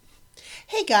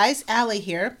Hey guys, Allie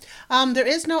here. There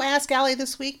is no Ask Allie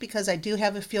this week because I do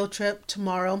have a field trip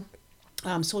tomorrow.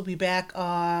 So we'll be back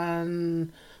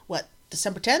on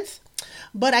December 10th?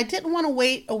 But I didn't want to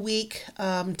wait a week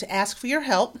to ask for your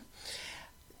help.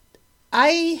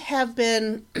 I have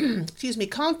been,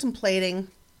 contemplating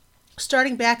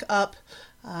starting back up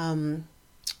um,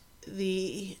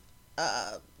 the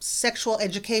sexual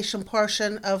education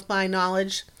portion of my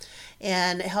knowledge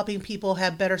and helping people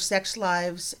have better sex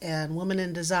lives and women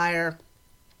in desire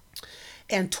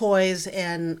and toys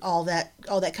and all that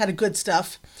kind of good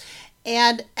stuff.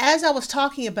 And as I was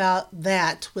talking about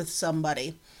that with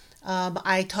somebody,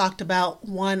 I talked about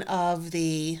one of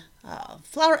the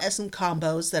flower essence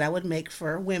combos that I would make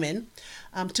for women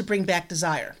to bring back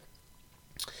desire.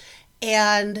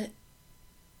 And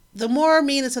the more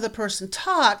me and this other person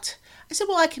talked, I said,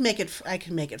 well, I can make it. I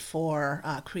can make it for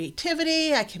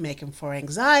creativity. I can make them for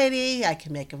anxiety. I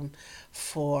can make them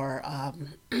for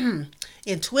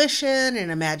intuition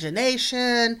and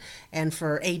imagination, and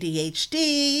for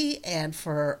ADHD, and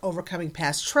for overcoming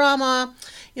past trauma.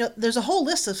 There's a whole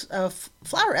list of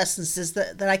flower essences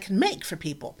that I can make for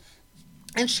people.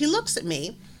 And she looks at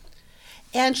me,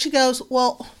 and she goes,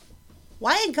 well,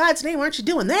 why in God's name aren't you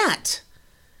doing that?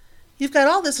 You've got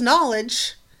all this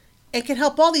knowledge and can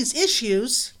help all these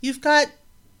issues. You've got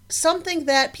something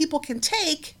that people can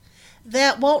take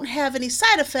that won't have any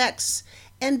side effects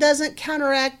and doesn't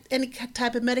counteract any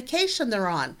type of medication they're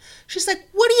on. She's like,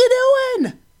 what are you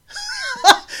doing?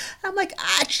 I'm like,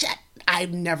 shit,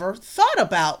 I've never thought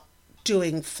about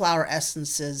doing flower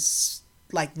essences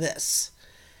like this.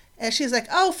 And she's like,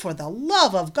 oh, for the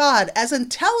love of God, as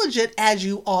intelligent as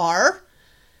you are,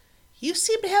 you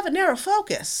seem to have a narrow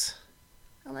focus.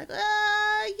 I'm like,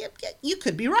 you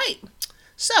could be right.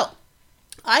 So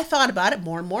I thought about it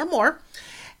more and more and more,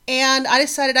 and I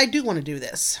decided I do want to do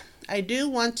this. I do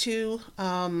want to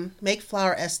make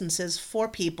flower essences for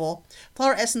people,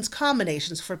 flower essence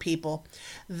combinations for people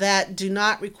that do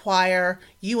not require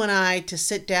you and I to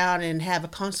sit down and have a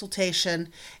consultation,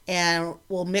 and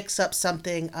we'll mix up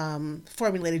something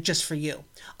formulated just for you.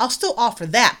 I'll still offer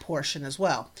that portion as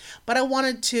well, but I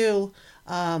wanted to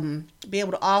be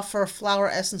able to offer flower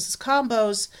essences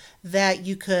combos that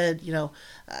you could,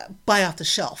 buy off the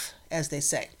shelf, as they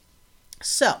say.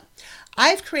 So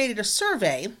I've created a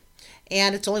survey,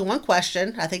 and it's only one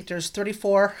question. I think there's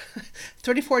 34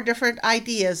 different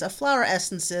ideas of flower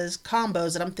essences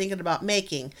combos that I'm thinking about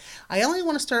making. I only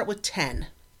want to start with 10.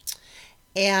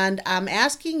 And I'm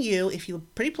asking you, if you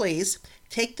would pretty please,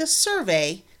 take this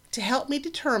survey to help me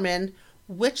determine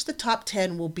which the top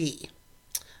 10 will be.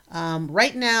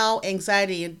 Right now,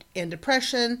 anxiety and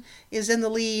depression is in the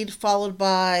lead, followed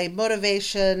by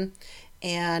motivation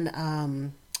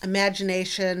and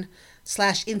imagination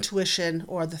 / intuition,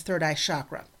 or the third eye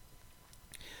chakra.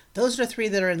 Those are the three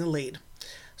that are in the lead.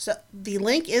 So the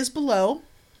link is below.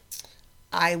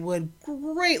 I would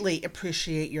greatly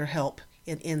appreciate your help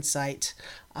and insight.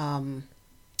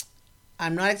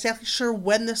 I'm not exactly sure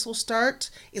when this will start.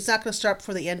 It's not going to start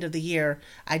before the end of the year.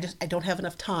 I don't have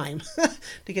enough time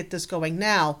to get this going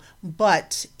now,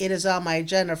 but it is on my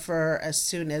agenda for as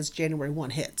soon as January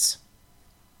 1 hits.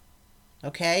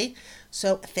 Okay?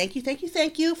 So thank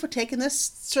you for taking this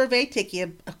survey. Take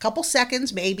you a couple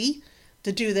seconds maybe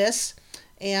to do this.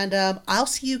 And I'll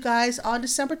see you guys on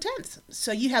December 10th.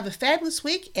 So you have a fabulous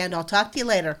week, and I'll talk to you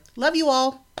later. Love you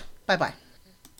all. Bye-bye.